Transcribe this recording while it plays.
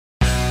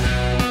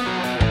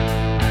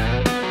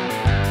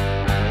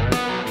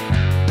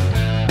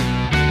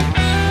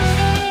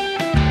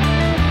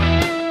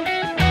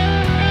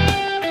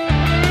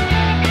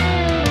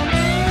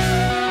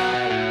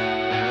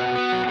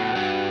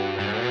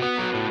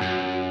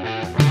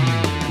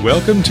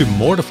Welcome to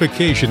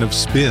Mortification of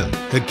Spin,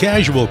 a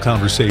casual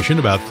conversation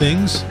about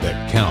things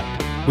that count,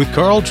 with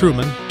Carl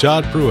Trueman,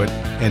 Todd Pruitt,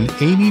 and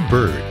Amy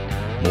Bird.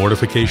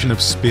 Mortification of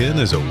Spin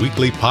is a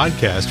weekly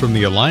podcast from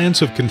the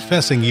Alliance of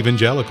Confessing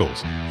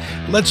Evangelicals.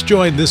 Let's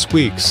join this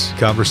week's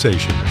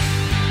conversation.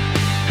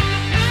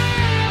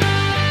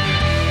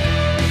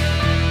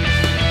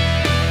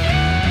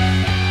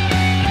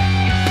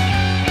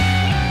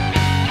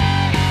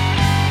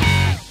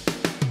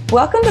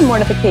 Welcome to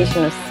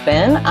Mortification of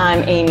Spin.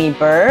 I'm Amy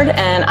Bird,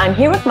 and I'm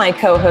here with my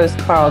co-host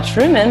Carl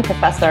Trueman,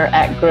 professor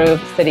at Grove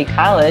City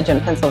College in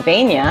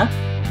Pennsylvania.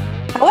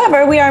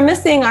 However, we are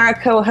missing our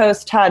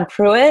co-host Todd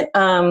Pruitt.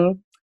 Todd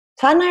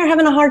and I are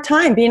having a hard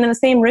time being in the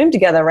same room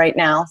together right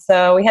now,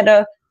 so we had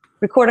to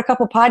record a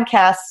couple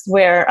podcasts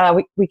where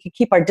we could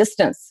keep our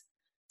distance.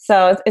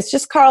 So it's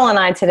just Carl and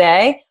I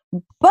today,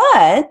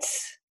 but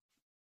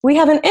we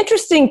have an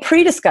interesting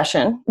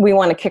pre-discussion we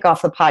want to kick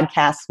off the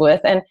podcast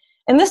with, and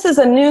this is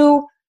a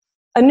new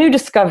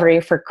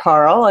discovery for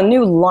Carl, a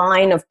new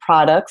line of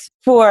products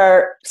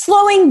for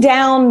slowing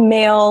down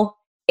male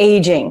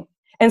aging.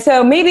 And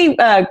so maybe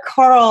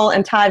Carl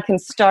and Todd can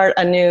start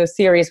a new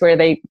series where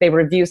they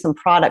review some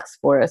products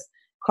for us.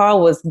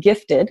 Carl was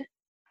gifted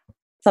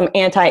some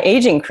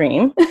anti-aging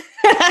cream.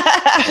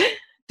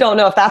 Don't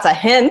know if that's a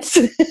hint.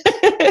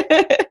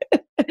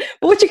 But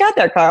what you got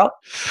there, Carl?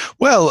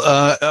 Well,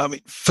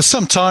 for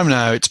some time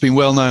now, it's been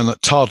well known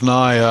that Todd and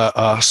I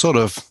are sort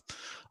of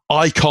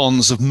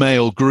icons of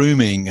male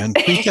grooming, and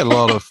we get a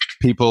lot of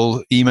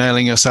people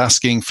emailing us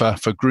asking for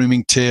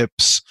grooming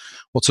tips,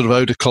 what sort of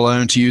eau de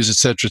cologne to use,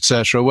 etc.,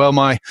 etc. Well,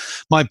 my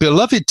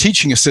beloved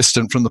teaching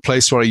assistant from the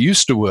place where I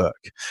used to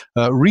work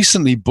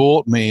recently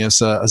bought me as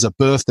a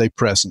birthday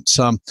present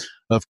some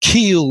of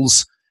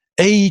Kiehl's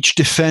Age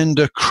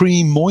Defender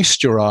Cream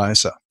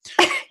Moisturizer.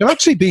 I've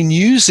actually been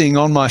using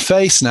on my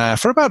face now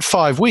for about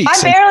 5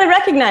 weeks. I barely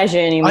recognize you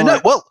anymore. I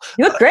know. Well,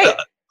 you look great.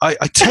 I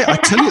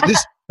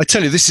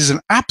tell you, this is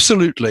an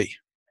absolutely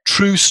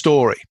true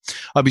story.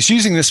 I was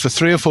using this for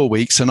 3 or 4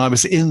 weeks, and I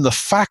was in the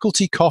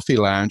faculty coffee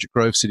lounge at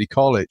Grove City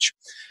College,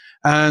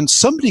 and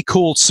somebody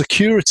called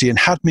security and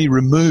had me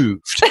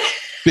removed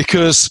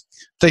because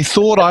they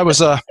thought I was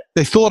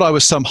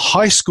some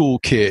high school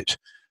kid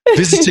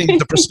visiting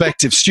the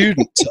prospective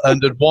student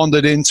and had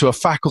wandered into a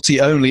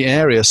faculty-only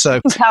area.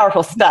 So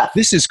powerful stuff.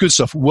 This is good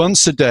stuff.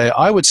 Once a day,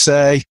 I would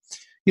say,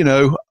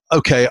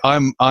 okay,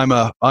 I'm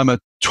a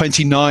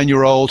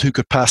 29-year-old who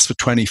could pass for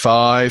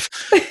 25.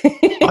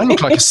 I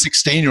look like a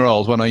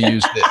 16-year-old when I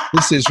used it.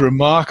 This is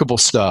remarkable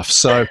stuff.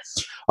 So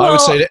I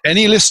would say to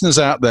any listeners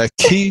out there,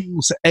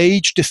 Kiehl's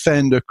Age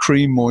Defender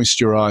Cream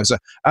Moisturizer,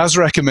 as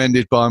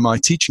recommended by my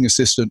teaching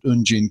assistant,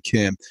 Unjin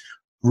Kim.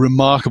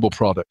 Remarkable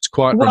product.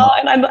 Quite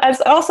remarkable. And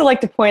I'd also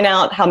like to point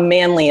out how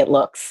manly it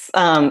looks.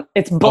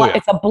 It's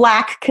a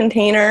black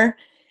container.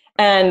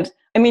 And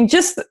I mean,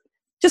 just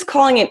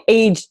calling it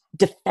Age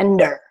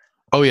Defender.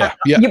 Oh, yeah.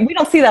 Yeah. We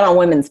don't see that on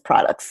women's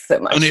products so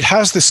much. And it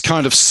has this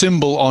kind of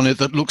symbol on it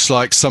that looks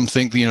like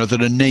something,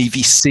 that a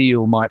Navy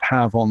SEAL might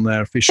have on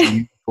their official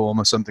uniform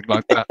or something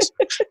like that.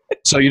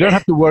 So you don't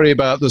have to worry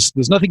about this.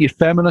 There's nothing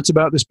effeminate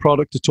about this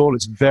product at all.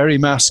 It's very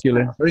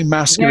masculine, very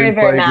masculine.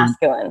 Very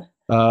masculine.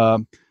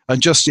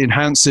 And just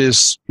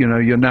enhances,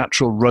 your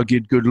natural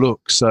rugged good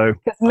look. So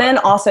because men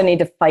also need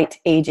to fight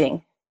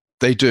aging.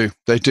 They do.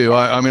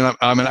 I mean,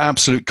 I'm an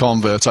absolute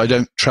convert. I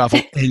don't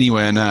travel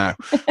anywhere now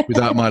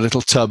without my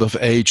little tub of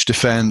Age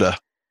Defender.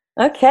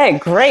 Okay,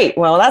 great.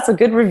 Well, that's a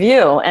good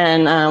review.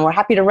 And we're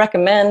happy to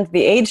recommend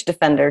the Age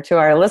Defender to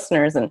our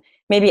listeners. And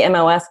maybe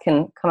MOS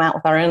can come out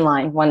with our own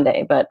line one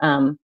day. But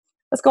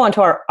let's go on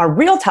to our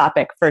real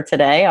topic for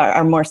today,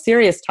 our more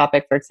serious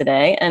topic for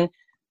today. And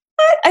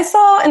I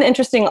saw an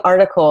interesting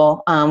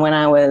article when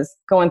I was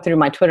going through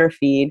my Twitter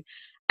feed.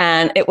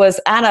 And it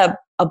was at a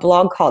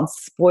blog called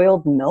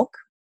Spoiled Milk,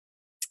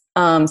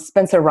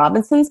 Spencer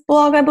Robinson's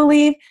blog, I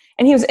believe.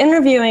 And he was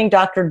interviewing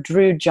Dr.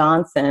 Drew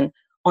Johnson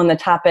on the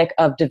topic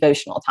of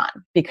devotional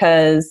time,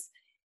 because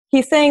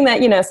he's saying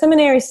that,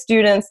 seminary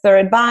students, they're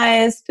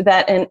advised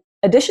that in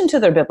addition to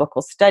their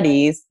biblical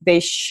studies, they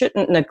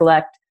shouldn't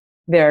neglect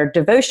their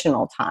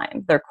devotional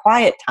time, their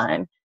quiet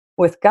time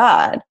with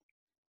God.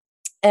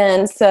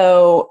 And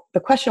so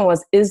the question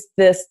was, is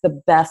this the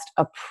best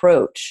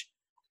approach,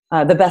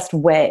 the best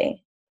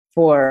way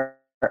for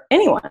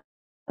anyone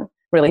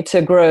really to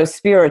grow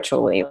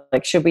spiritually?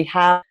 Like, should we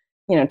have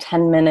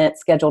 10 minutes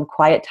scheduled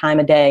quiet time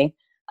a day?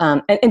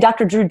 And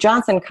Dr. Drew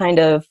Johnson kind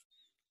of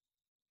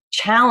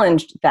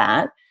challenged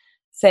that,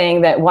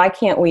 saying that why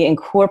can't we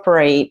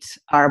incorporate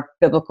our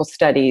biblical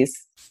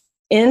studies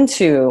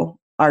into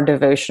our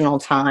devotional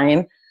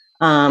time?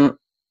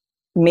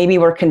 Maybe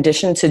we're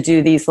conditioned to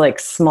do these like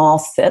small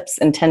sips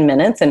in 10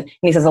 minutes. And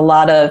he says a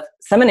lot of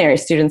seminary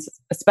students,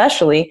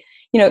 especially,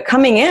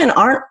 coming in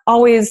aren't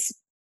always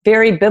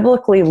very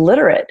biblically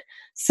literate.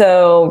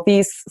 So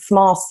these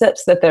small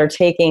sips that they're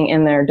taking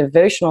in their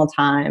devotional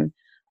time,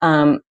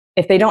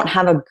 if they don't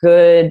have a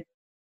good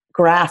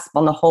grasp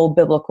on the whole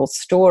biblical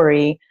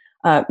story,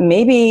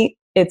 maybe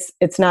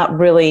it's not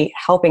really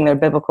helping their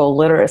biblical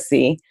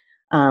literacy.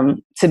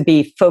 to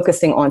be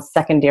focusing on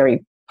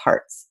secondary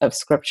parts of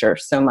Scripture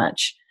so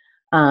much.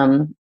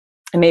 And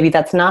maybe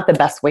that's not the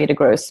best way to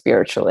grow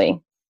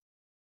spiritually.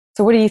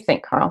 So what do you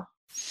think, Carl?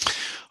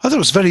 I thought it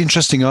was a very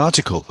interesting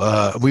article.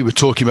 We were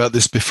talking about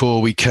this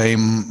before we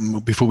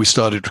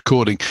started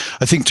recording.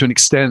 I think to an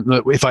extent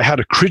that if I had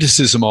a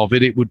criticism of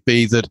it, it would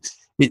be that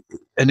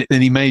and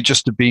he may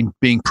just have been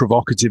being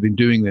provocative in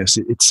doing this.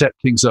 It set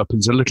things up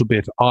as a little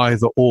bit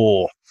either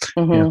or.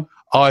 Mm-hmm. You know,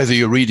 either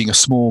you're reading a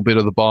small bit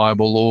of the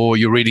Bible or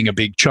you're reading a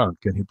big chunk,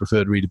 and he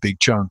preferred to read a big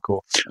chunk.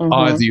 Or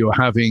either you're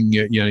having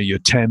your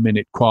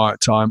 10-minute quiet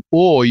time,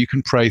 or you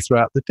can pray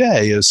throughout the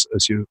day as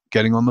you're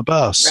getting on the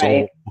bus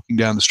or walking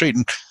down the street.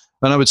 And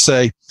I would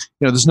say,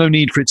 there's no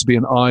need for it to be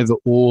an either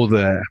or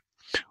there.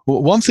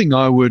 Well, one thing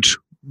I would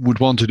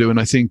want to do, and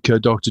I think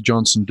Dr.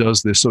 Johnson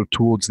does this sort of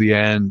towards the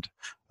end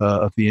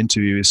of the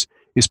interview,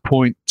 is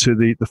point to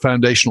the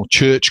foundational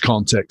church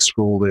context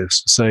for all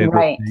this. To say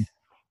that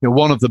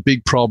one of the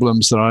big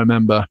problems that I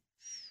remember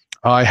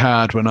I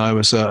had when I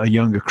was a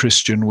younger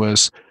Christian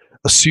was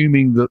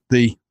assuming that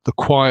the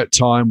quiet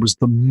time was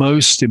the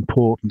most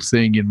important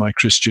thing in my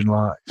Christian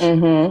life.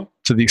 Mm-hmm.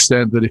 To the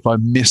extent that if I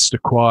missed a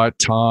quiet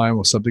time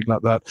or something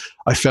like that,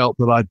 I felt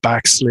that I'd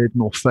backslidden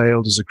or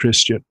failed as a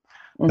Christian.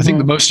 Mm-hmm. I think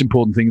the most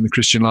important thing in the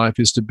Christian life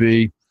is to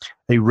be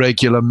a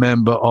regular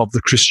member of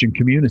the Christian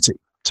community,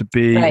 to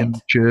be in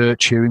the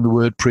church, hearing the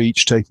word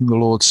preached, taking the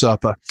Lord's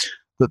Supper.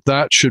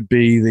 That should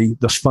be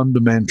the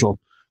fundamental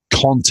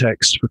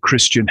context for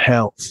Christian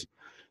health.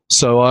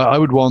 So I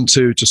would want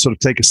to sort of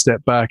take a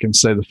step back and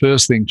say the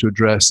first thing to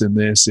address in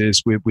this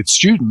is with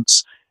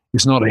students,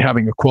 it's not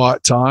having a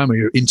quiet time or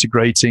you're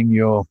integrating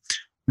your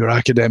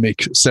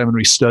academic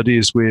seminary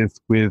studies with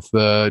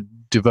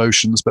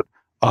devotions, but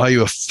are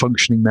you a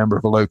functioning member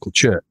of a local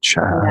church?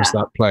 How's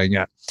that playing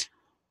out?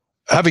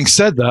 Having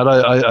said that,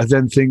 I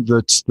then think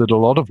that a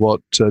lot of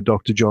what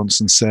Dr.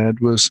 Johnson said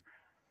was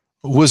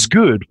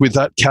good, with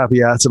that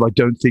caveat of I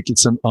don't think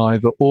it's an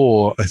either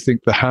or. I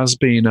think there has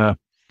been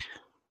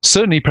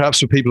certainly perhaps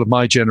for people of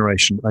my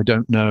generation, I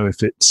don't know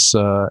if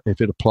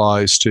it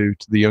applies to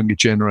the younger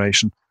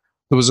generation.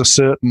 There was a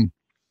certain,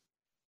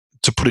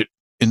 to put it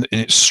in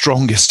its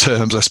strongest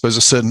terms, I suppose,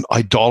 a certain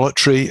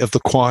idolatry of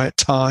the quiet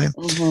time,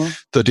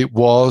 that it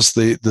was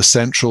the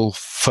central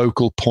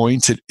focal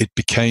point. It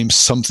became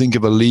something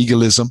of a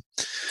legalism.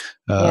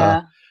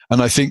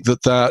 And I think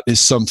that is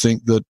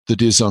something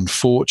that is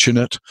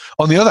unfortunate.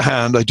 On the other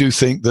hand, I do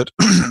think that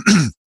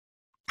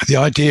the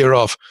idea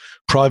of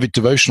private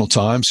devotional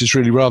times is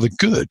really rather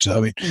good. I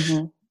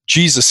mean,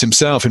 Jesus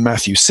himself in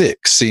Matthew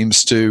 6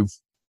 seems to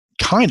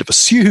kind of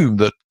assume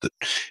that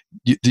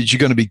you're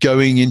going to be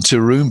going into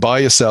a room by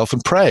yourself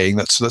and praying.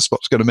 That's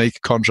what's going to make a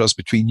contrast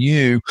between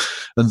you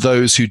and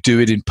those who do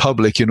it in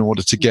public in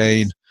order to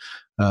gain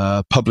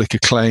public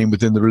acclaim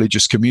within the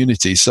religious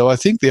community. So I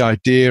think the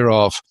idea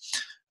of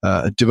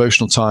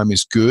devotional time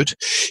is good.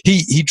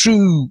 He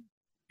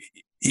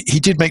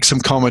did make some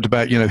comment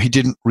about, he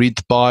didn't read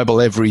the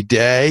Bible every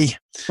day,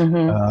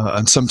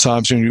 and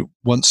sometimes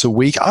once a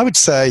week. I would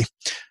say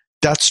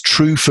that's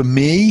true for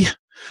me,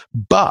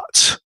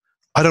 but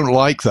I don't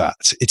like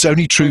that. It's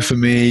only true for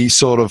me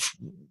sort of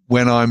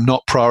when I'm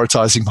not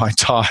prioritizing my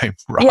time.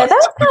 Right? Yeah,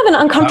 that's kind of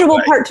an uncomfortable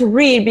part to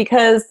read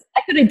because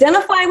I could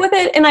identify with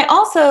it. And I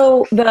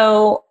also,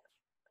 though,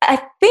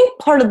 I think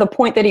part of the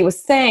point that he was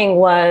saying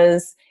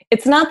was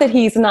it's not that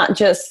he's not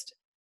just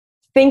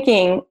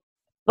thinking,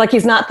 like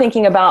he's not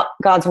thinking about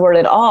God's word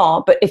at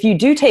all, but if you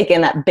do take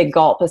in that big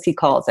gulp, as he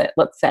calls it,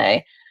 let's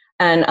say,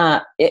 and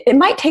it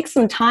might take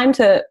some time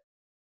to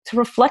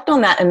reflect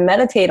on that and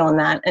meditate on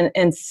that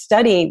and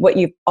study what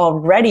you've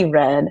already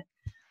read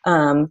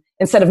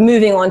instead of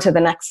moving on to the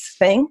next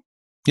thing.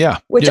 Yeah.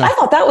 Which I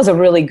thought that was a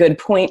really good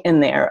point in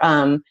there.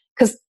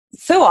 Because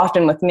so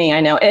often with me,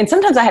 I know, and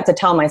sometimes I have to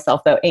tell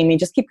myself though, Amy,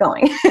 just keep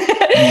going,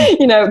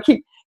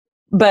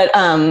 but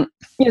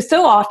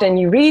so often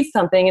you read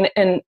something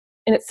and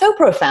it's so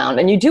profound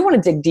and you do want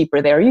to dig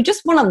deeper there. You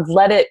just want to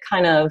let it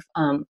kind of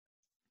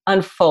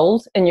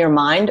unfold in your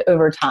mind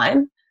over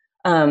time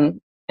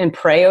and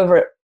pray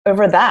over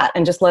that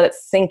and just let it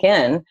sink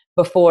in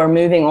before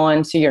moving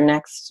on to your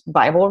next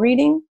Bible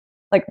reading.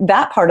 Like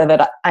that part of it,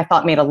 I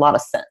thought made a lot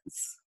of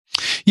sense.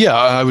 Yeah,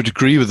 I would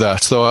agree with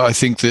that. Though I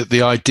think that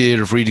the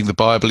idea of reading the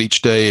Bible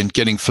each day and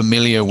getting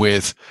familiar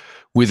with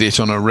it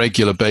on a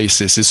regular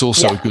basis is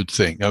also a good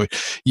thing. I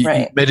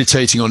mean,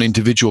 meditating on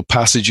individual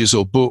passages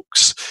or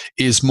books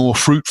is more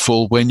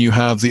fruitful when you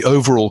have the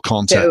overall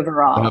context.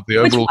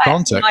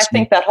 Context. I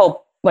think that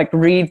whole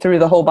read through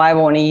the whole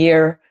Bible in a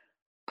year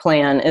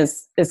plan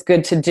is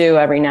good to do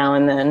every now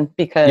and then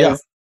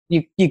because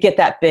you get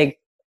that big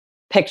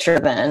picture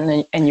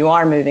then and you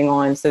are moving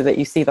on so that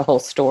you see the whole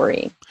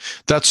story.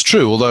 That's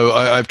true. Although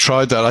I've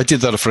tried that. I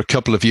did that for a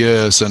couple of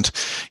years and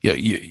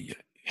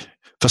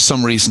for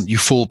some reason you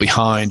fall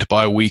behind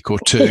by a week or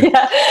two.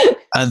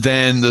 And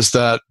then there's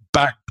that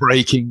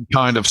back-breaking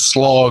kind of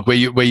slog where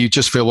you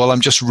just feel, well,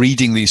 I'm just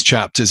reading these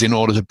chapters in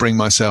order to bring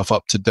myself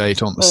up to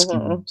date on the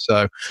school.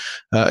 So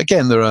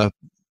again, there are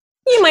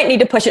you might need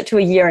to push it to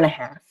a year and a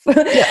half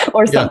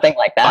or something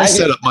like that. I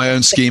set up my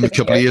own scheme a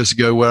couple of years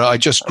ago where I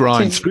just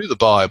grind through the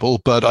Bible,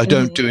 but I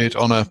don't do it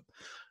on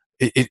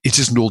it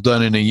isn't all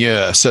done in a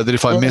year, so that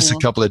if I miss a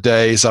couple of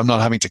days, I'm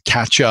not having to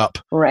catch up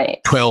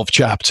 12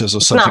 chapters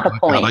or something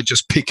like that. I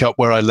just pick up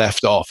where I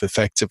left off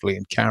effectively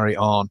and carry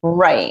on.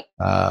 Right.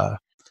 I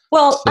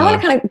want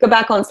to kind of go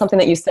back on something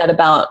that you said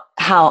about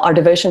how our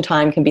devotion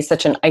time can be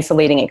such an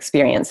isolating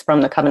experience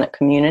from the covenant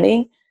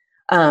community,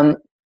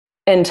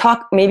 and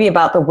talk maybe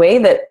about the way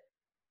that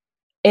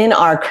in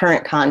our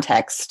current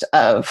context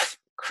of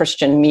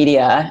Christian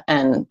media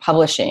and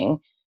publishing,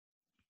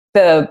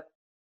 the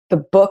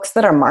books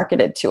that are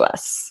marketed to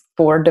us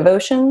for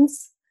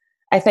devotions,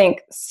 I think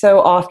so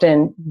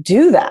often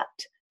do that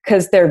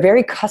because they're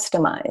very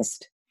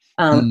customized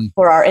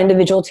for our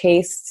individual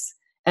tastes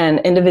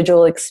and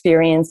individual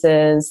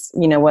experiences,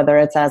 whether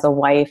it's as a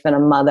wife and a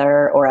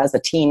mother or as a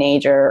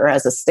teenager or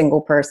as a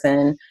single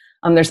person.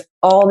 There's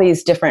all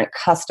these different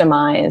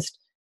customized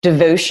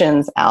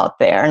devotions out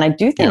there. And I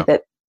do think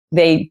that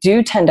they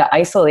do tend to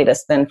isolate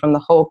us then from the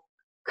whole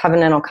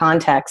covenantal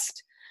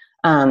context.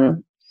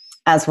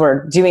 As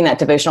we're doing that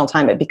devotional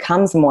time, it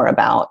becomes more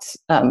about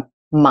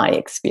my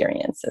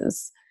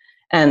experiences.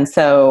 And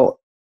so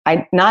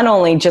not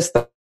only just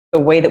the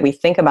way that we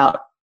think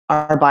about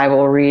our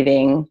Bible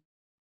reading,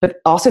 but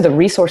also the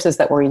resources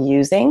that we're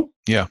using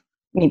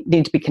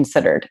need to be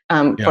considered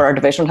for our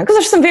devotional time. Because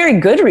there's some very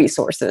good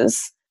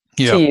resources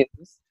to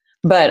use.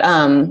 But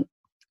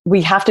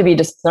we have to be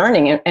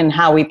discerning in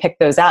how we pick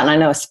those out. And I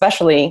know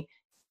especially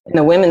in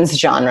the women's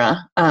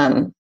genre,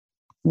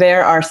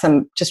 there are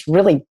some just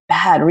really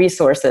bad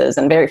resources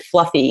and very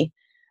fluffy,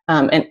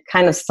 and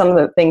kind of some of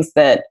the things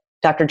that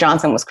Dr.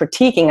 Johnson was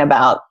critiquing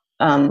about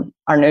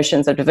our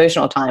notions of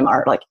devotional time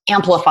are like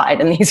amplified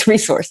in these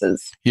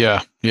resources.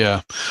 Yeah.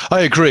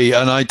 I agree.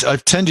 And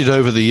I've tended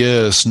over the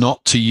years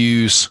not to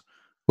use,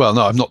 well,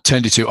 no, I've not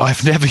tended to.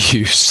 I've never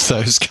used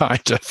those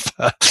kind of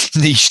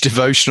niche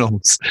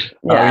devotionals.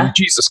 I mean,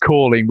 Jesus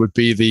Calling would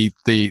be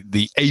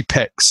the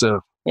apex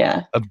of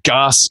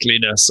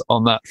ghastliness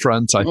on that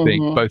front, I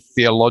think, both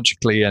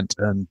theologically and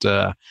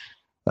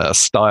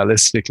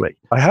stylistically.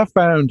 I have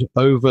found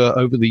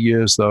over the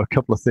years, though, a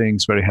couple of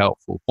things very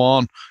helpful.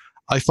 One,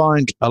 I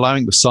find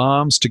allowing the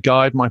Psalms to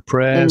guide my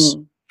prayers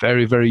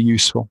very, very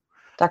useful.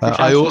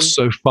 I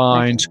also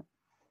find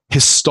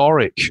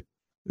historic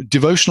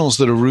devotionals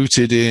that are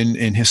rooted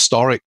in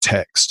historic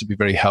text to be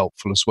very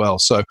helpful as well.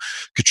 So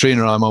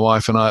Katrina and I, my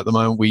wife and I, at the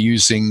moment, we're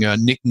using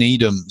Nick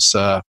Needham's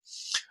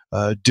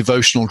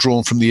devotional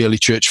drawn from the early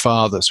church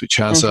fathers, which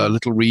has a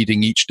little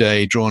reading each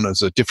day drawn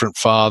as a different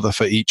father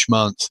for each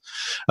month.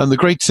 And the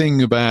great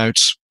thing about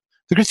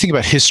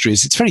history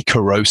is it's very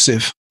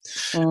corrosive,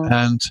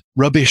 and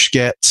rubbish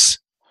gets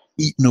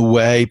eaten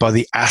away by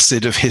the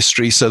acid of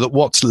history, so that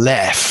what's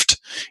left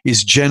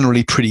is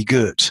generally pretty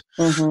good.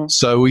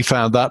 So we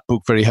found that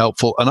book very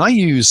helpful. And I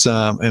use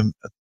at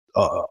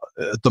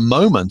the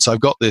moment, I've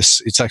got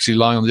this, it's actually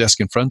lying on the desk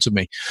in front of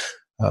me,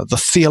 the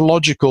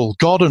theological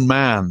God and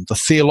Man, the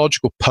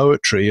theological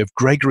poetry of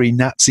Gregory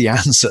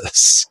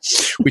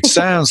Nazianzus, which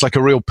sounds like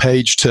a real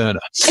page turner,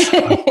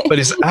 but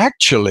it's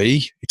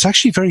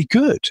actually very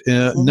good.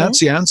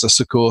 Nazianzus,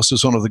 of course,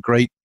 was one of the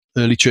great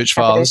early church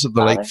fathers of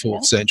the late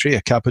 4th century,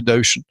 a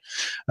Cappadocian,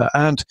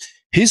 and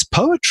his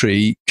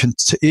poetry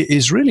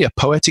is really a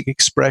poetic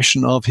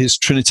expression of his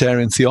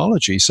Trinitarian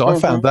theology. So I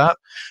found that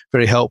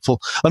very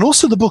helpful. And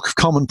also the Book of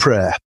Common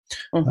Prayer.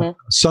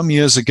 Some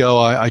years ago,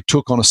 I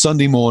took on a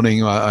Sunday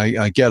morning,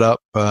 I get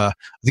up, I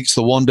think it's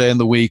the one day in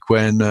the week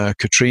when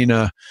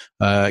Katrina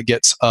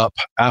gets up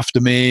after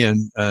me.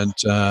 And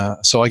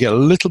so I get a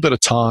little bit of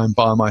time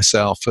by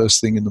myself first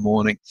thing in the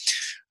morning.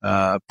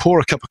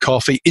 Pour a cup of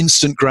coffee,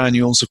 instant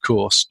granules, of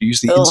course,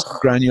 use the instant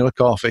granular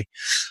coffee,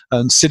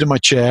 and sit in my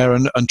chair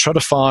and try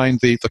to find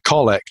the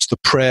collect, the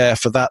prayer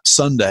for that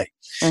Sunday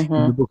in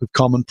the Book of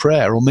Common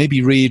Prayer, or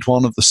maybe read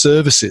one of the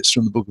services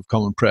from the Book of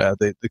Common Prayer,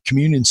 the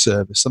communion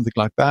service, something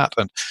like that.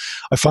 And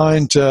I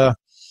find that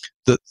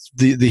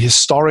the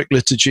historic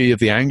liturgy of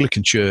the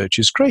Anglican Church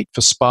is great for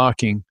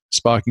sparking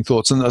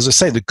thoughts. And as I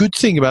say, the good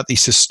thing about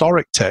these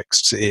historic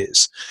texts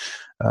is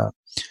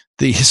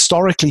the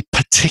historically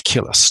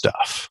particular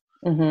stuff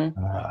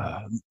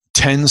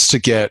tends to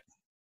get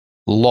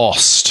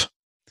lost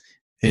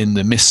in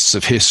the mists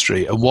of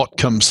history. And what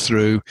comes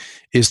through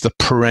is the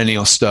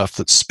perennial stuff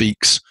that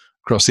speaks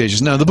across the ages.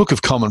 Now, the Book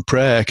of Common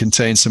Prayer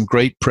contains some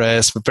great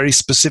prayers for very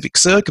specific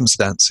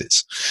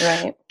circumstances.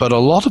 Right. But a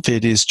lot of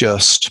it is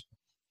just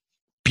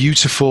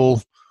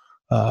beautiful,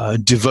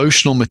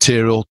 devotional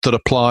material that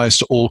applies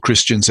to all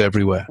Christians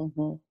everywhere.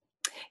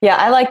 Yeah,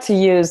 I like to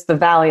use the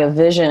Valley of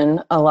Vision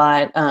a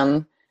lot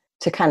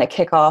to kind of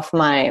kick off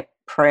my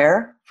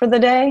prayer for the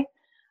day.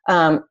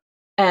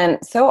 And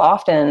so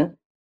often,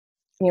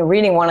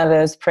 reading one of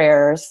those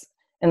prayers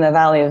in the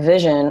Valley of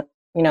Vision,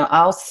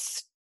 I'll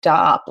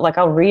stop,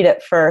 I'll read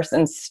it first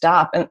and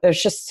stop. And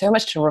there's just so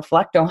much to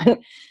reflect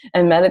on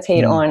and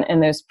meditate on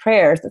in those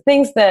prayers, the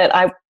things that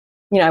I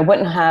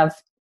wouldn't have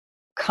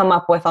come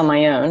up with on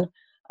my own.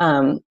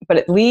 but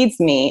it leads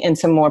me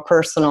into more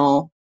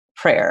personal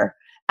prayer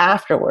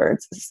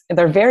afterwards.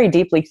 They're very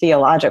deeply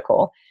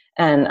theological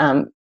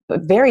and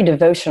but very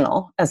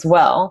devotional as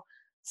well.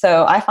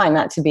 So I find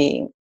that to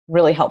be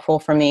really helpful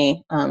for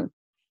me,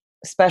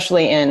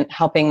 especially in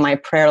helping my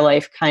prayer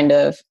life kind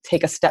of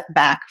take a step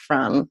back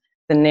from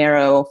the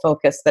narrow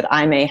focus that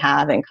I may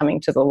have in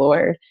coming to the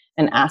Lord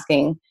and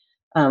asking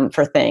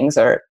for things,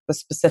 or the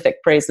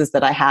specific praises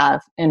that I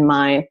have in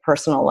my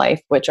personal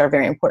life, which are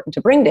very important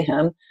to bring to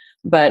Him.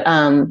 But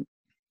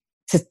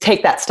to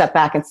take that step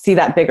back and see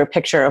that bigger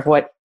picture of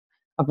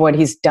what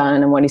He's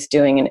done and what He's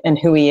doing and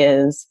who He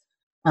is,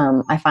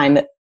 I find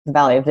that the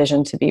Valley of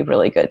Vision to be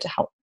really good to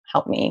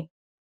help me.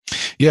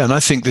 Yeah, and I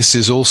think this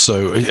is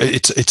also,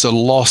 it's a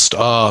lost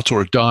art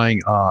or a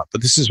dying art,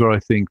 but this is where I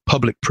think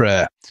public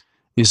prayer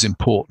is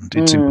important.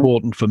 It's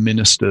important for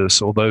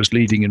ministers or those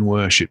leading in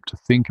worship to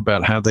think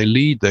about how they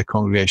lead their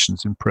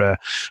congregations in prayer.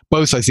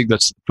 Both, I think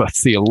that's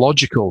it's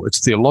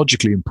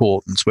theologically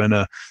important when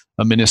a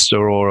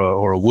minister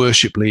or a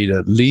worship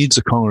leader leads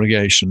a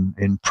congregation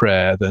in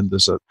prayer. Then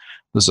there's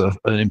an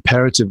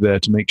imperative there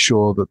to make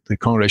sure that the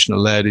congregation are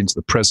led into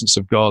the presence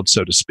of God,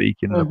 so to speak,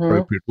 in an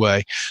appropriate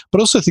way.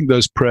 But also I think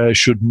those prayers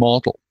should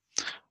model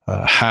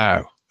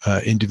how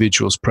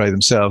individuals pray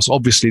themselves.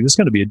 Obviously, there's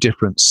going to be a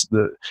difference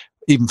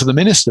even for the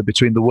minister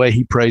between the way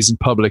he prays in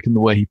public and the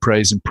way he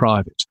prays in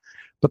private.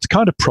 But the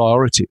kind of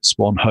priorities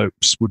one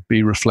hopes would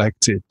be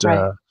reflected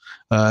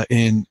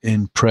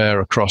in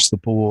prayer across the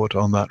board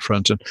on that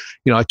front. And,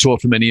 I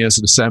taught for many years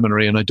at a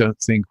seminary, and I don't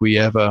think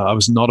I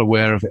was not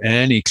aware of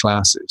any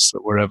classes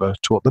that were ever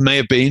taught. There may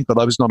have been, but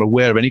I was not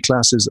aware of any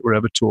classes that were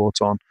ever taught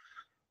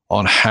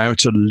on how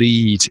to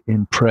lead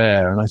in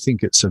prayer. And I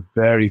think it's a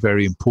very,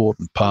 very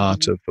important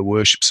part of the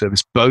worship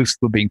service, both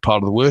for being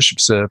part of the worship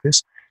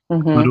service,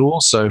 but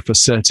also for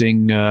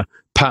setting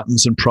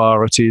patterns and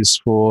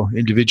priorities for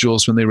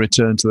individuals when they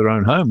return to their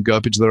own home, go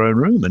up into their own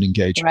room and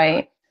engage.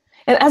 Right.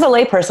 And as a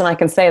layperson, I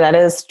can say that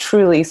is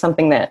truly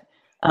something that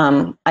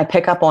I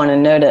pick up on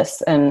and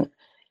notice. And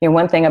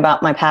one thing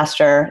about my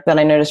pastor that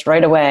I noticed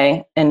right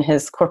away in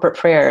his corporate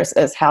prayers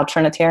is how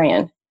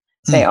Trinitarian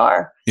they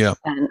are. Yeah.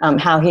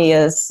 And how he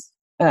is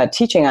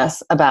teaching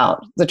us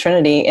about the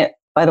Trinity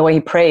by the way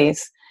he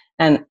prays.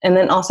 And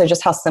then also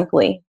just how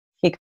simply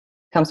he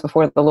comes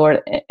before the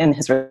Lord in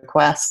his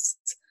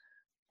requests.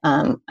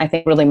 I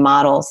think really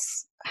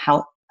models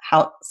how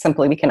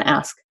simply we can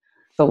ask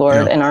the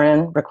Lord in our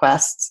own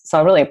requests. So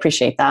I really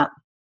appreciate that.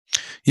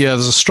 Yeah,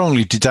 there's a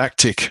strongly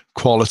didactic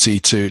quality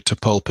to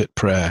pulpit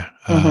prayer.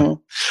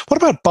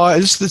 What about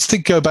let's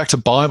go back to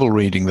Bible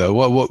reading, though.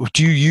 What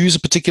do you use a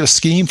particular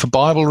scheme for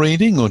Bible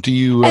reading, or do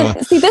you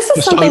see, this is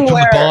just something open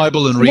where, the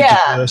Bible and read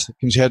the verse that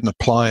comes ahead and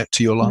apply it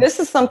to your life? This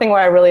is something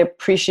where I really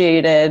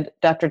appreciated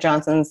Dr.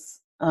 Johnson's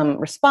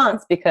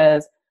response,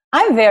 because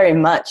I very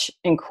much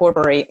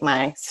incorporate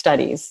my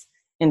studies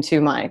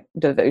into my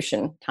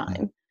devotion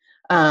time.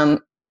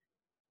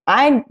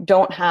 I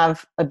don't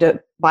have a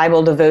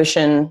Bible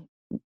devotion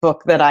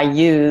book that I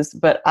use,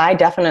 but I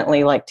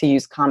definitely like to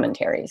use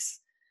commentaries.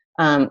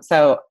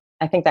 So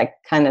I think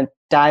that kind of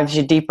dives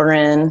you deeper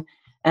in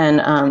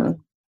and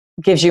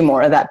gives you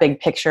more of that big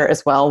picture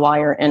as well while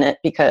you're in it,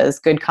 because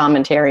good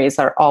commentaries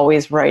are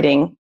always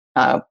writing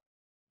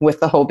with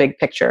the whole big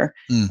picture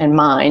in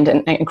mind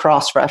and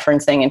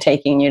cross-referencing and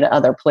taking you to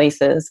other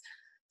places.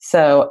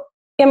 So,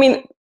 I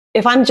mean,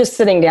 if I'm just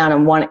sitting down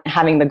and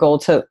having the goal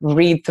to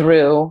read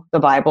through the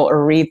Bible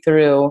or read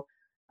through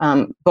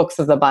books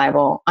of the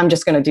Bible, I'm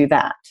just going to do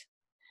that.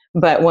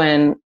 But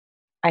when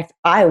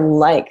I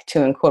like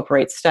to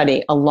incorporate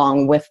study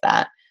along with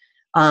that.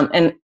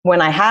 And when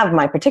I have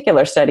my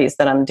particular studies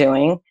that I'm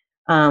doing,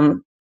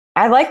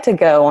 I like to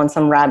go on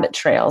some rabbit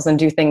trails and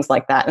do things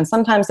like that. And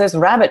sometimes those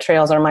rabbit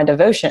trails are my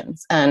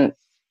devotions, and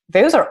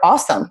those are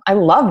awesome. I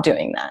love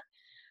doing that.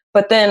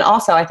 But then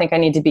also I think I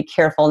need to be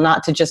careful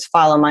not to just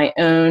follow my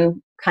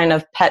own kind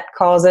of pet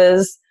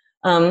causes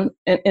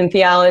in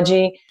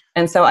theology.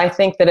 And so I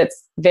think that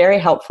it's very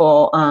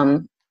helpful.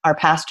 Our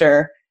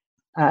pastor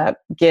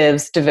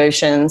gives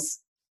devotions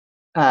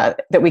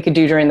that we could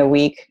do during the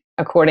week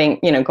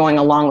going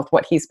along with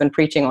what he's been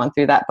preaching on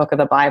through that book of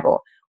the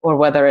Bible, or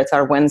whether it's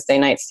our Wednesday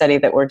night study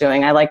that we're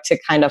doing. I like to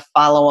kind of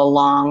follow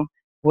along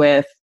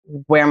with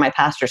where my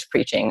pastor's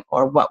preaching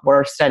or what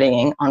we're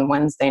studying on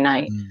Wednesday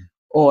night.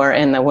 Or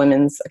in the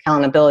women's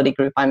accountability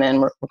group I'm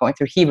in, we're going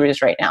through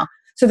Hebrews right now.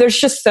 So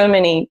there's just so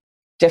many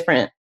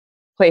different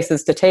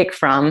places to take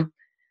from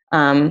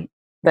that,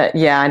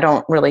 I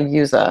don't really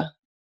use a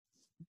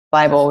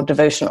Bible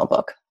devotional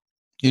book.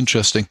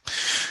 Interesting.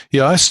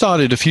 Yeah, I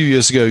started a few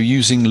years ago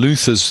using the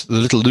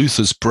Little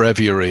Luther's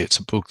Breviary. It's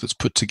a book that's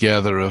put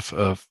together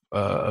of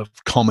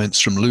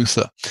comments from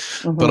Luther,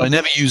 but I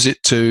never use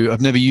it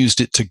I've never used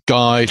it to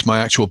guide my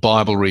actual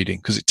Bible reading,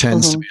 because it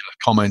tends to be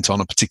a comment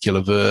on a particular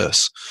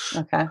verse.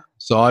 Okay.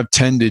 So I've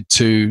tended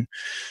to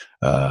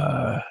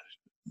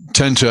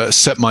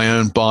set my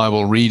own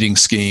Bible reading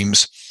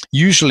schemes,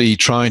 usually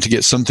trying to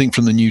get something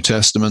from the New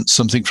Testament,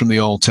 something from the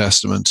Old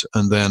Testament,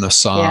 and then a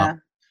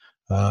psalm.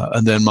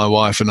 And then my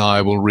wife and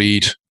I will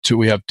read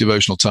we have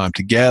devotional time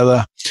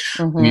together.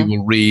 We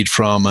will read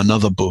from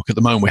another book. At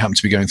the moment, we happen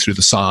to be going through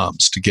the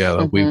Psalms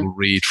together. We will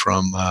read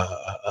from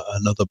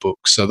another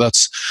book. So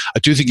I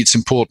do think it's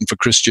important for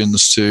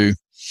Christians to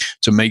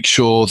make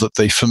sure that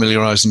they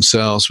familiarize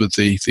themselves with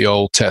the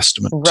Old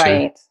Testament.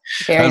 Right.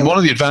 And one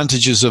of the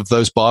advantages of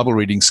those Bible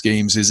reading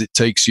schemes is it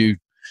takes you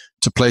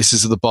to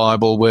places of the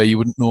Bible where you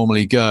wouldn't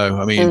normally go.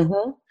 I mean,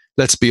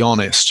 let's be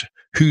honest.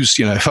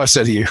 If I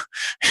said to you,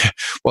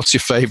 what's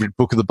your favorite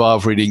book of the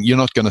Bible reading? You're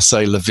not going to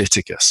say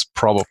Leviticus,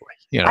 probably.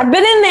 I've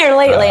been in there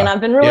lately, and I've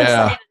been really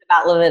excited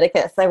about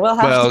Leviticus. I will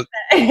have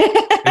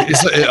to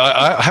say.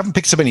 I haven't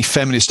picked up any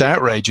feminist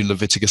outrage in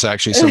Leviticus,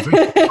 actually, so I'm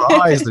very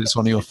surprised that it's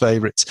one of your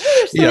favorites.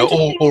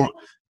 Or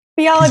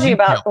theology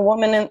about the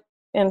woman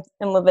in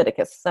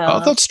Leviticus.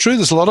 So. That's true.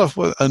 There's a lot of,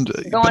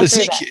 but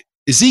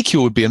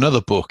Ezekiel would be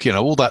another book.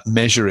 All that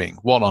measuring.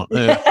 What on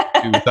earth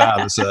do with that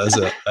as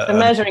a the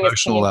measuring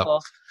is painful.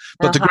 Level.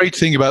 But the great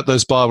thing about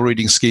those Bible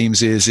reading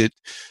schemes is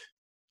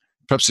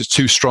perhaps it's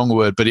too strong a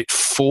word, but it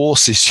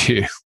forces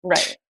you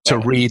to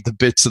read the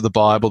bits of the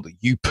Bible that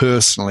you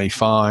personally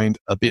find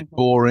a bit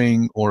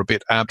boring or a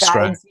bit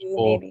abstract.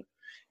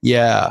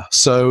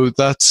 So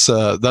that's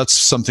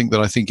something that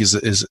I think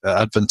is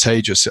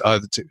advantageous.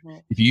 Either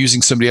if you're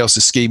using somebody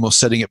else's scheme or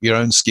setting up your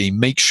own scheme,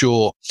 make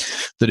sure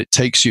that it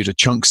takes you to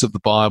chunks of the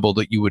Bible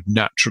that you would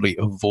naturally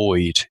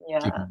avoid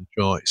given the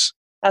choice.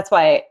 That's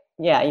why.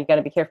 Yeah, you've got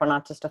to be careful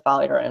not just to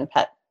follow your own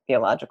pet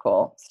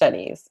theological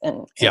studies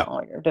in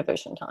all your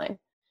devotion time.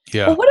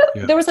 Yeah. Well,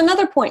 there was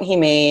another point he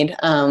made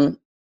that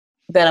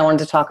I wanted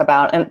to talk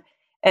about,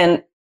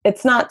 and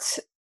it's not.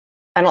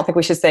 I don't think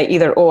we should say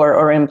either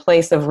or in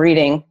place of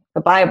reading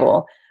the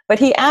Bible, but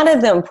he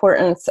added the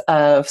importance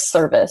of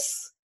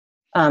service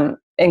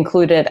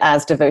included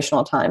as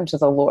devotional time to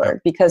the Lord,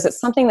 because it's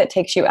something that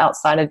takes you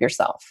outside of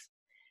yourself,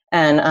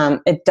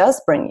 and it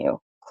does bring you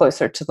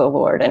closer to the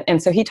Lord.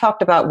 And so he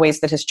talked about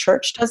ways that his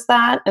church does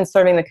that and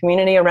serving the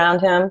community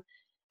around him,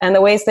 and the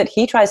ways that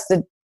he tries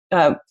to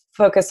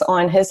focus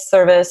on his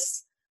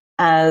service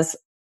as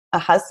a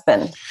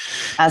husband,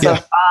 as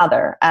a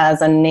father,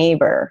 as a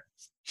neighbor.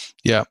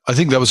 Yeah, I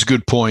think that was a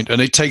good point. And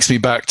it takes me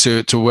back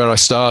to where I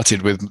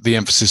started with the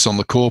emphasis on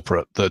the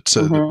corporate, that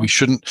we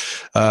shouldn't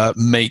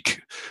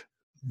make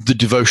the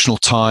devotional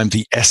time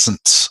the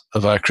essence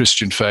of our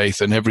Christian faith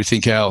and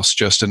everything else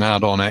just an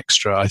add-on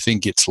extra. I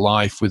think it's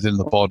life within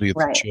the body of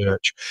the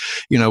church.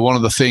 One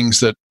of the things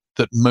that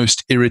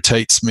most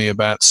irritates me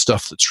about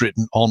stuff that's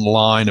written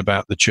online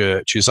about the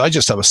church is I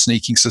just have a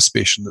sneaking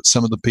suspicion that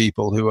some of the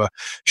people who are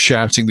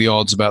shouting the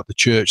odds about the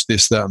church,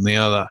 this, that, and the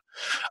other,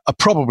 are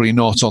probably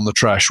not on the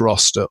trash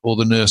roster or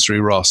the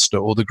nursery roster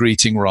or the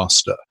greeting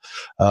roster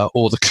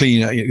or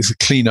the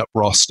cleanup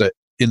roster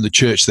in the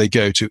church they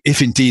go to,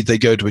 if indeed they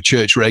go to a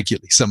church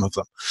regularly, some of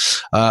them.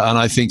 And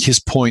I think his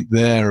point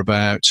there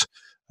about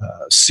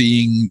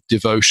seeing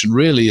devotion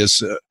really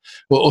as,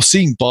 or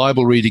seeing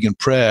Bible reading and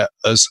prayer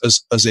as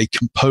a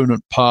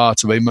component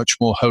part of a much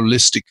more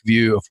holistic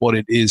view of what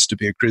it is to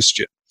be a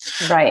Christian.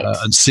 Right.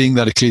 And seeing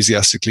that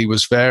ecclesiastically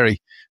was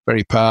very,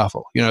 very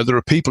powerful. There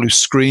are people who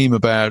scream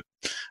about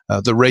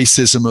the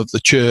racism of the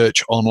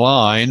church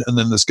online, and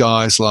then there's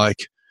guys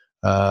like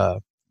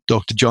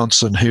Dr.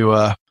 Johnson who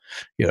are,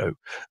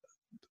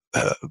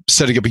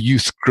 setting up a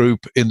youth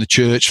group in the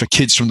church for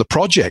kids from the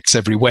projects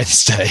every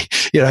Wednesday.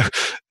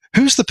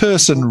 Who's the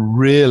person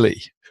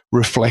really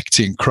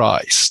reflecting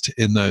Christ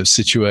in those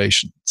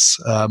situations?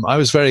 I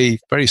was very,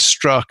 very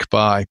struck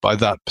by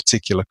that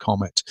particular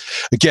comment.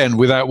 Again,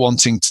 without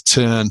wanting to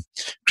turn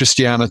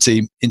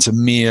Christianity into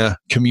mere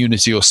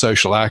community or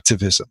social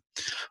activism,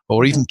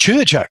 or even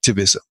church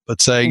activism,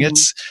 but saying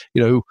it's,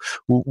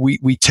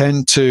 we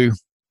tend to,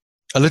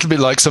 a little bit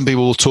like some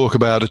people will talk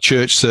about a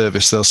church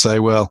service. They'll say,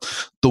 well,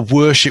 the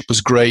worship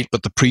was great,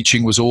 but the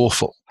preaching was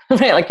awful.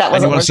 Right, like that wasn't.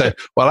 And you want to say,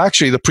 well,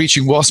 actually, the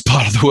preaching was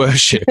part of the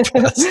worship. It's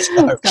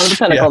kind of the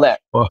pinnacle there.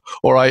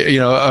 Or I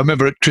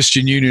remember at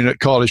Christian Union at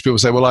college, people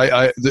say, well,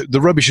 the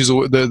rubbish is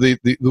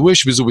the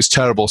worship is always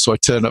terrible, so I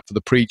turn up for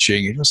the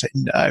preaching. And you say,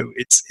 no,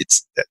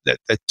 they're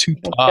two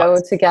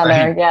parts. Go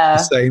together, the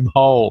same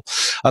whole.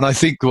 And I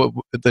think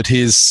that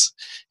his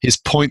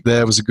point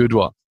there was a good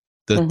one.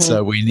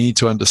 That we need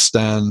to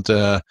understand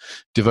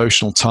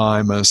devotional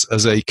time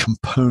as a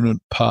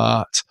component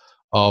part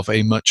of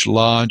a much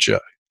larger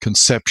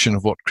conception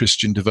of what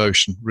Christian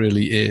devotion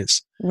really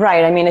is.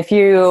 Right. I mean, if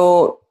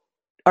you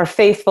are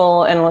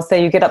faithful and let's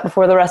say you get up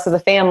before the rest of the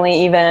family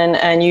even,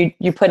 and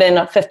you put in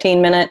a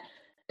 15-minute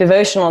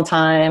devotional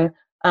time,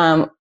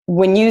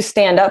 when you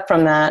stand up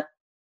from that,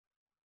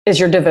 is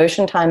your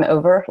devotion time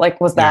over?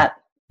 Like, was that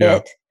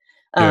it?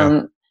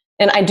 And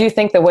I do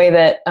think the way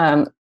that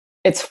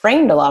it's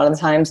framed a lot of the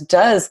times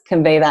does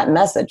convey that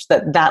message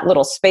that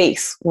little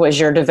space was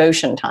your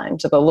devotion time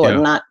to the Lord,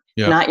 not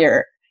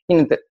your,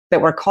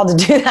 that we're called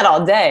to do that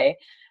all day.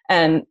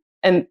 And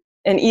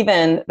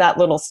even that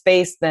little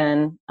space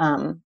then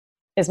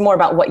is more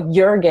about what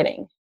you're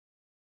getting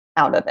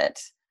out of it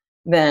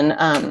than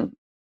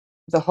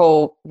the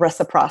whole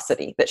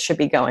reciprocity that should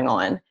be going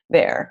on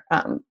there.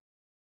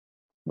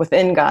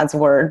 within God's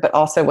word, but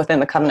also within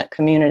the covenant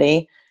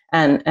community,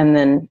 and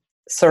then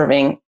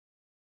serving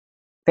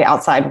the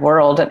outside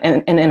world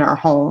and in our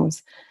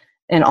homes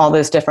in all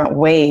those different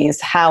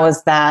ways. How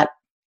is that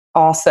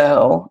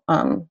also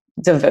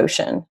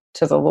devotion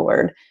to the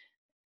Lord?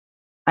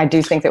 I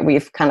do think that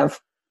we've kind of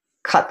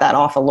cut that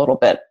off a little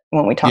bit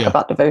when we talk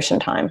about devotion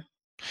time.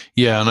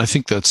 Yeah, and I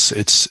think that's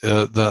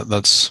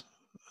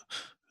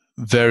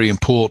very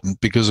important,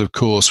 because of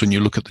course when you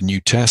look at the New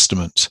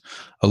Testament,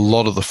 a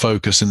lot of the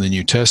focus in the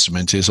New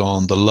Testament is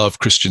on the love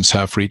Christians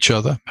have for each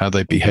other, how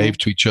they behave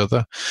to each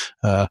other.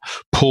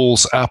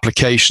 Paul's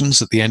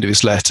applications at the end of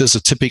his letters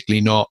are typically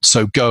not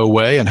so go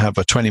away and have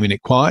a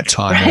 20-minute quiet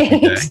time every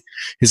day.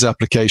 His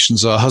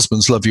applications are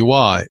husbands, love your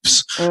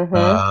wives,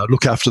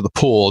 look after the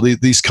poor,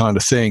 these kind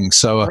of things.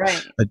 So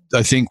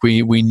I think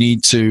we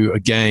need to,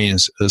 again,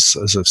 as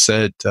I've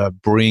said,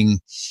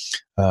 bring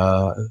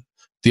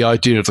the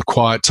idea of the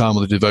quiet time or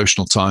the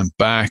devotional time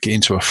back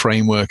into a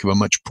framework of a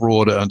much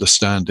broader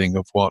understanding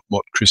of what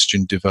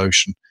Christian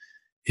devotion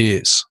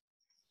is.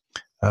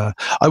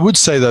 I would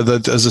say, though,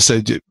 that, as I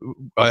said,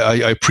 I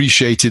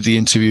appreciated the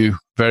interview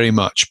very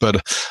much,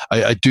 but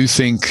I do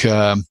think,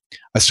 I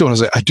still want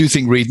to say, I do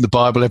think reading the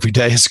Bible every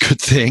day is a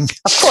good thing.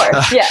 Of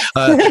course, yes.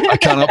 I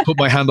cannot put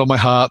my hand on my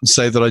heart and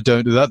say that I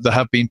don't do that. There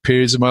have been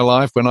periods in my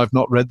life when I've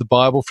not read the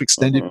Bible for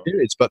extended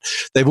periods, but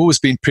they've always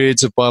been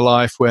periods of my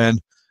life when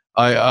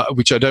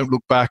which I don't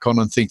look back on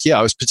and think,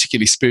 I was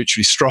particularly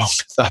spiritually strong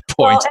at that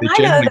point. They're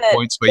generally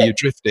points where you're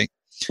drifting.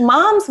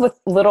 Moms with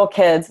little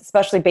kids,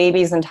 especially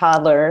babies and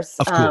toddlers,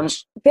 of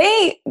course,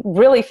 they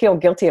really feel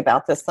guilty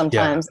about this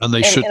sometimes, and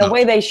they should in a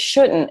way they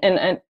shouldn't.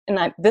 And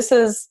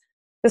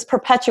this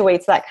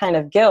perpetuates that kind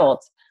of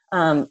guilt.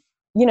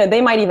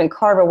 They might even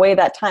carve away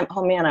that time.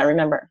 Oh man, I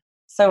remember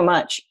so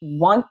much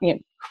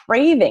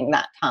craving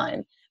that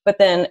time. But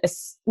then,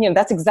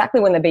 that's exactly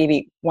when the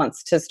baby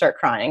wants to start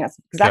crying. That's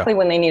exactly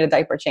when they need a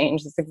diaper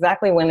change. It's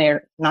exactly when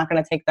they're not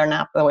going to take their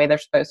nap the way they're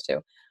supposed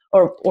to,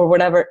 or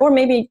whatever. Or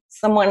maybe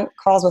someone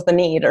calls with a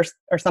need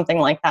or something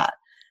like that.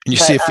 And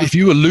see, if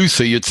you were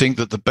Luther, you'd think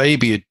that the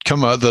baby had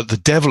come out, that the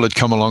devil had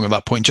come along at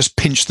that point, and just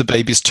pinched the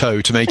baby's toe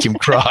to make him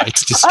cry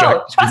to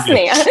distract trust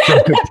me, I've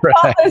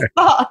thought those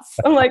thoughts.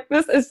 I'm like,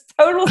 this is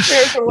total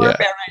spiritual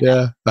warfare right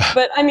now.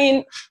 But I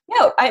mean,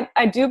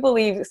 I do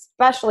believe,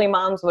 especially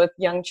moms with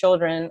young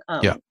children,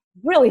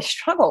 really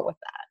struggle with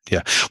that.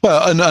 Yeah.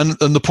 Well,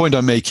 and the point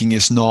I'm making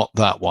is not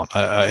that one.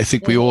 I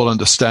think we all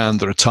understand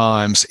there are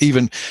times,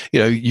 even,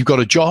 you've got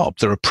a job,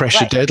 there are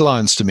pressure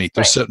deadlines to meet,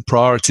 there are certain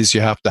priorities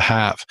you have to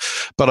have.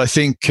 But I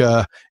think,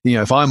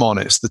 if I'm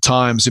honest, the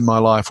times in my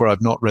life where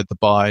I've not read the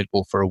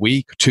Bible for a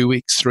week, 2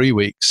 weeks, 3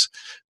 weeks,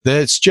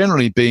 it's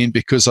generally been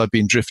because I've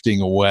been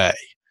drifting away.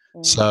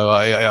 So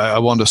I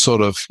want to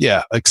sort of,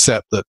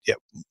 accept that,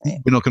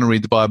 we're not going to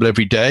read the Bible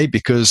every day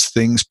because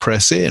things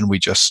press in. We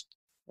just,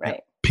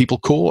 people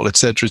call,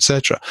 etc.,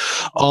 etc.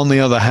 On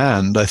the other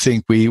hand, I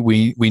think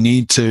we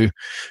need to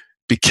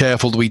be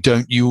careful that we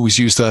don't always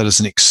use that as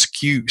an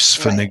excuse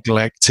for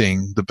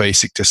neglecting the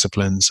basic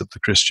disciplines of the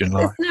Christian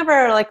life. It's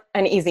never like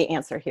an easy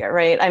answer here,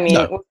 right? I mean,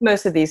 with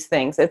most of these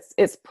things,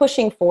 it's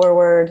pushing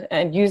forward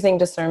and using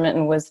discernment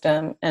and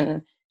wisdom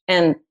and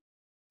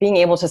being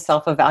able to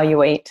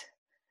self-evaluate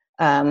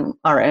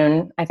our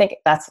own. I think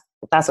that's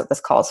what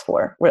this calls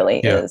for, really,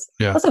 is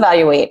let's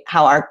evaluate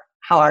how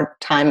our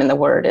time in the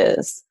Word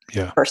is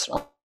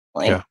personally.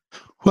 Yeah.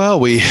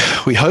 Well, we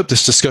hope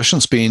this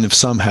discussion's been of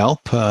some help.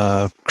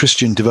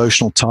 Christian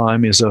devotional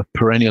time is a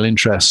perennial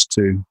interest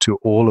to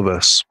all of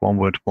us, one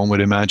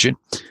would imagine.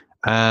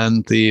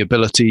 And the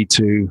ability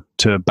to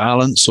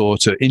balance or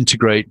to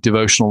integrate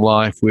devotional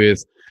life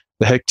with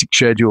the hectic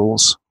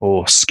schedules,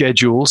 or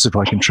schedules, if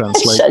I can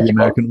translate the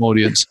American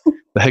audience,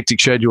 the hectic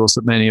schedules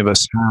that many of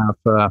us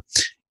have,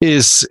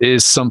 is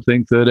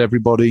something that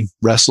everybody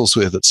wrestles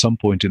with at some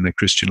point in their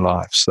Christian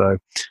life. So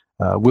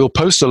we'll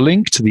post a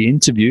link to the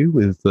interview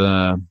with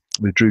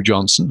Drew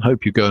Johnson.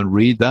 Hope you go and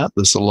read that.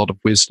 There's a lot of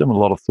wisdom, a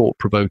lot of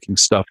thought-provoking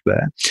stuff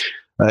there.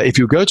 If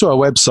you go to our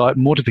website,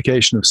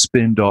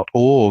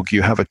 mortificationofspin.org,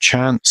 you have a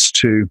chance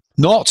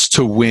not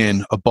to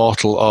win a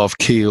bottle of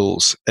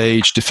Kiehl's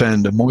Age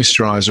Defender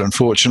Moisturizer.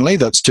 Unfortunately,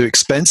 that's too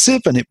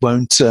expensive, and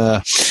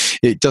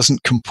it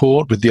doesn't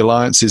comport with the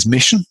Alliance's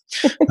mission,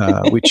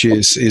 which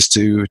is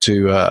to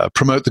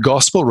promote the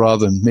gospel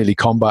rather than merely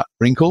combat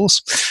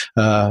wrinkles.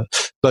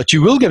 But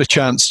you will get a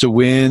chance to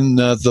win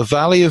The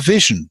Valley of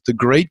Vision, the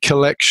great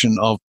collection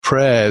of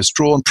prayers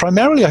drawn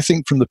primarily, I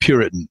think, from the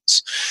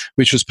Puritans,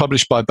 which was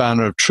published by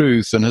Banner of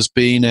Truth and has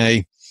been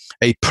a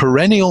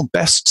perennial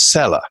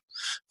bestseller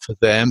for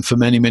them for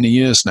many, many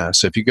years now.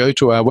 So if you go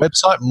to our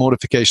website,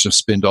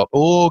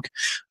 mortificationofspin.org,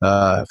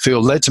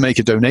 feel led to make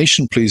a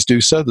donation, please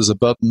do so. There's a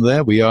button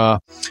there. We are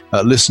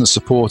listener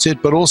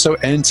supported, but also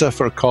enter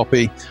for a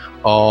copy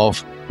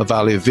of The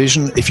Valley of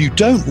Vision. If you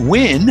don't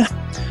win,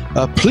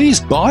 please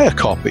buy a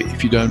copy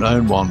if you don't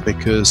own one,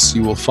 because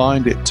you will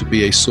find it to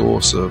be a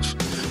source of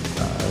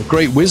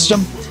great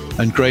wisdom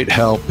and great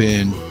help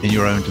in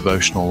your own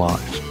devotional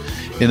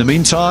life. In the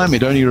meantime,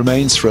 it only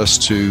remains for us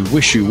to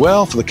wish you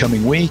well for the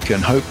coming week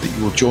and hope that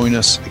you will join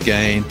us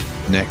again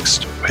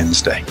next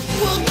Wednesday.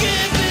 We'll give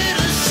it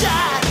a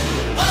shot.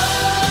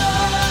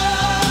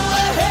 Oh,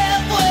 we're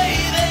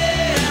halfway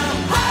there.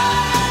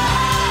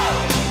 Oh,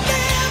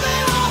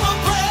 living on a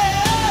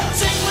prayer.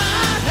 Take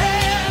my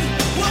hand,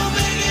 we'll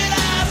make it,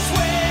 I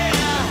swear.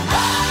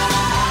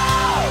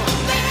 Oh,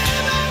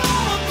 living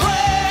on a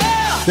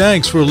prayer.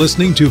 Thanks for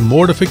listening to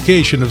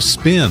Mortification of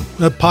Spin,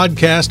 a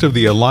podcast of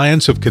the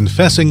Alliance of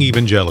Confessing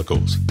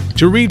Evangelicals.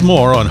 To read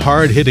more on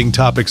hard-hitting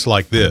topics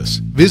like this,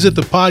 visit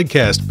the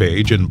podcast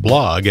page and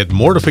blog at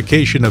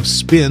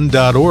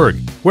mortificationofspin.org,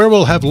 where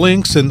we'll have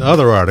links and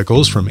other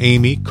articles from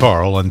Amy,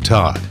 Carl, and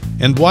Todd.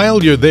 And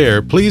while you're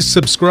there, please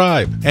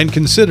subscribe and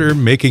consider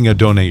making a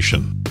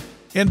donation.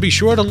 And be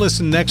sure to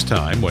listen next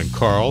time when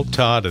Carl,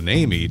 Todd, and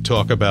Amy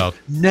talk about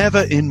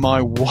Never in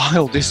my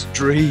wildest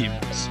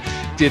dreams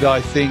did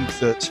I think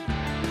that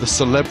the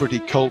celebrity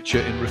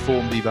culture in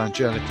Reformed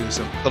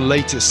evangelicalism, the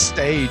latest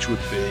stage would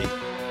be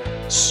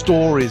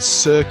stories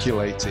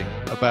circulating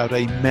about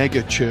a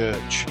mega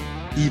church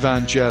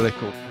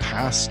evangelical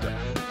pastor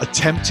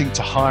attempting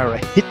to hire a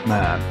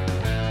hitman.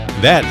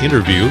 That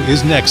interview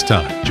is next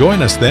time.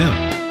 Join us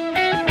then.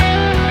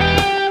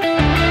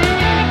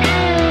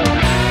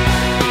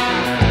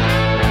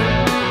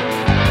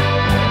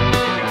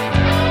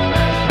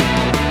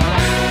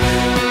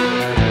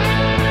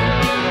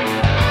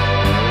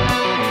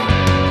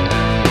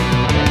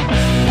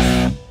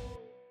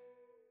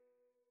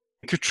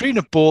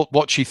 Katrina bought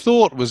what she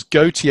thought was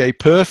Gautier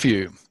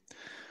perfume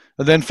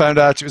and then found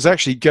out it was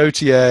actually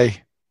Gautier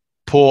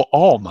pour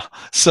homme.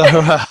 So,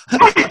 yeah,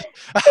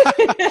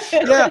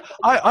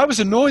 I was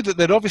annoyed that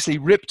they'd obviously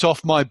ripped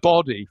off my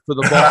body for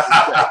the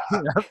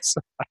bottle.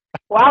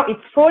 Wow,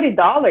 it's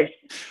 $40.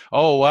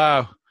 Oh,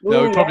 wow.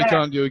 No, Ooh, we probably yeah.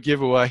 can't do a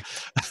giveaway.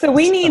 So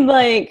we need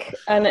like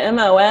an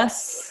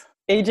MOS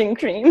aging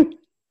cream.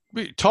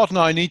 Todd and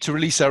I need to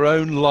release our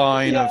own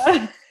line of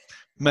Yeah.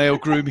 male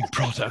grooming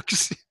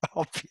products,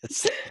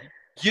 obviously.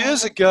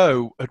 Years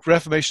ago at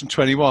Reformation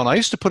 21, I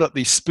used to put up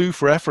these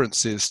spoof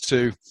references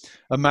to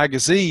a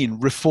magazine,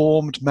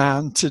 Reformed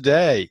Man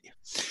Today.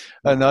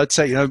 And I'd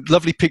say,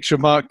 lovely picture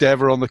of Mark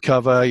Dever on the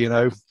cover,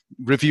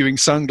 reviewing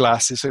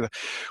sunglasses.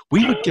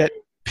 We would get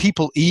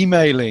people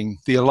emailing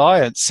the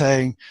Alliance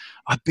saying,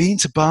 I've been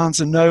to Barnes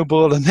 &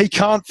 Noble and they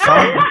can't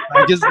find the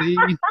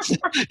magazine.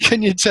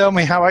 Can you tell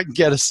me how I can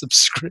get a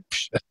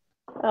subscription?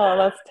 Oh,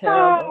 that's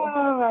terrible.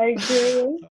 Oh my goodness.